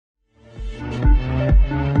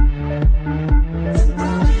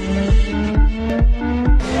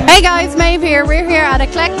Hey guys, Maeve here. We're here at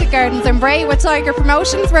Eclectic Gardens in Bray with Tiger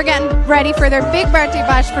Promotions. We're getting ready for their big birthday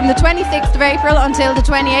bash from the 26th of April until the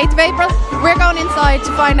 28th of April. We're going inside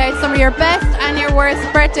to find out some of your best and your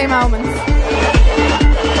worst birthday moments.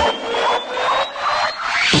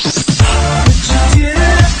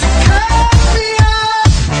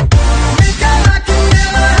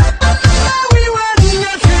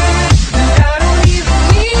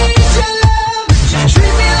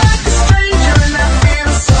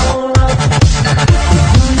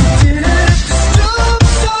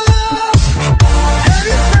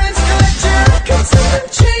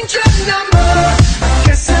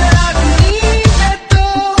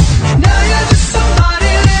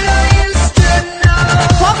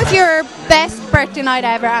 Birthday night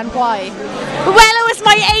ever and why? Well, it was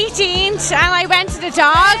my 18th and I went to the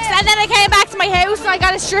dogs and then I came back to my house and I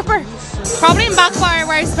got a stripper. Probably in Backfire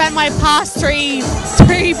where I spent my past three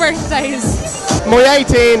birthdays. My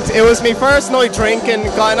 18th, it was my first night drinking,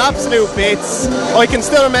 got an absolute bits. I can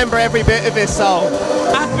still remember every bit of it, so.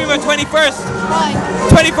 After me my 21st. Why?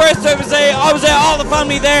 21st I was there, all the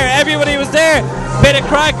family there, everybody was there. Bit of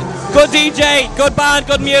crack, good DJ, good band,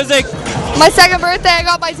 good music. My second birthday, I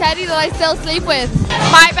got my teddy that I still sleep with.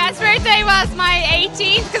 My best birthday was my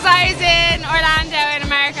 18th because I was in Orlando in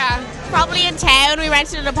America. Probably in town, we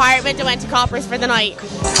rented an apartment and went to Coppers for the night.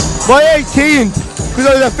 My 18th, because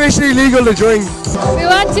I was officially legal to drink. We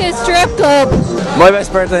went to a strip club. My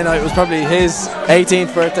best birthday night was probably his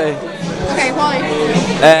 18th birthday. Okay, why?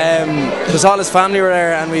 Because all his family were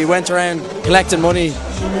there and we went around collecting money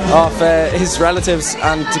off his relatives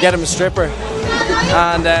and to get him a stripper.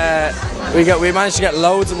 And we managed to get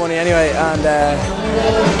loads of money anyway,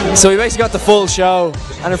 and so we basically got the full show.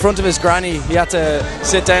 And in front of his granny, he had to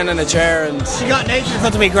sit down in a chair and. She got naked in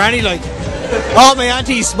front of me granny, like all my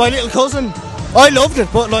aunties, my little cousin. I loved it,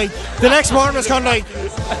 but like the next morning was kind of like,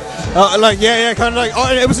 kind of like.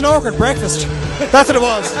 Oh, it was an awkward breakfast. That's what it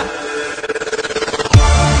was.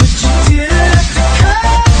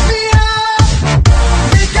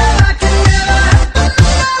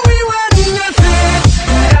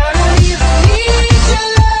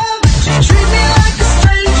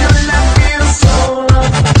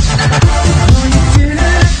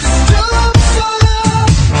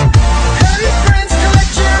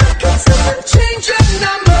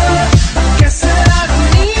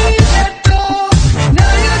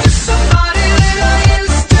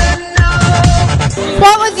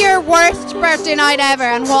 Birthday night ever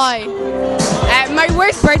and why? My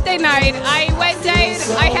worst birthday night, I went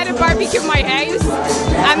out, I had a barbecue in my house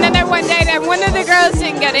and then I went out and one of the girls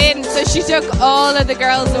didn't get in, so she took all of the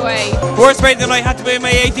girls away. Worst birthday night had to be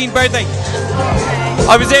my 18th birthday.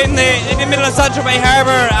 I was in the middle of Central Bay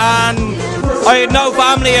Harbour and I had no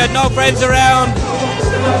family, I had no friends around.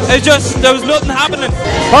 It's just, there was nothing happening.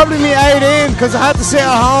 Probably me 18 because I had to sit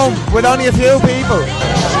at home with only a few people.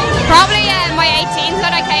 Probably my 18th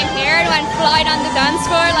when I came here and went flying on the dance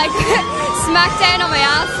floor, like smacked down on my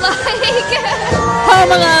ass, like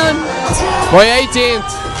home alone. My 18th,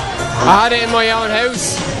 I had it in my own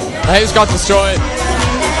house. The house got destroyed,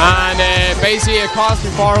 and basically it cost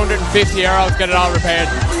me €450 to get it all repaired.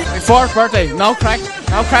 My fourth birthday, no crack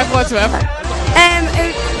whatsoever.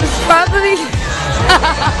 It was probably.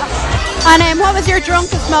 And what was your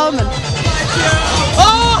drunkest moment?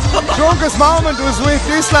 Drunkest moment was with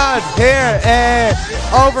this lad here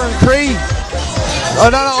over in Cree.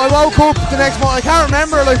 I don't know, I woke up the next morning, I can't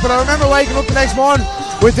remember, like, but I remember waking up the next morning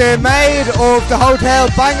with the maid of the hotel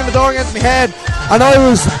banging the door against my head, and I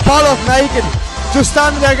was bollock naked, just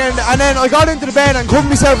standing there again, and then I got into the bed and covered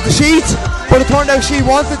myself with the sheets, but it turned out she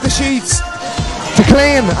wanted the sheets to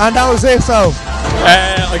clean, and that was it, so.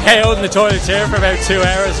 I came out in the toilet chair for about 2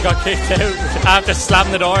 hours, got kicked out after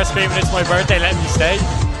slamming the door screaming it's my birthday, letting me stay.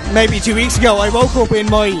 Maybe 2 weeks ago I woke up in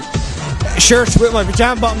my shirt with my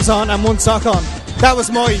pyjama bottoms on and one sock on. That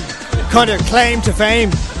was my kind of claim to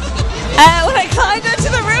fame. When I climbed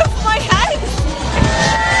onto the roof of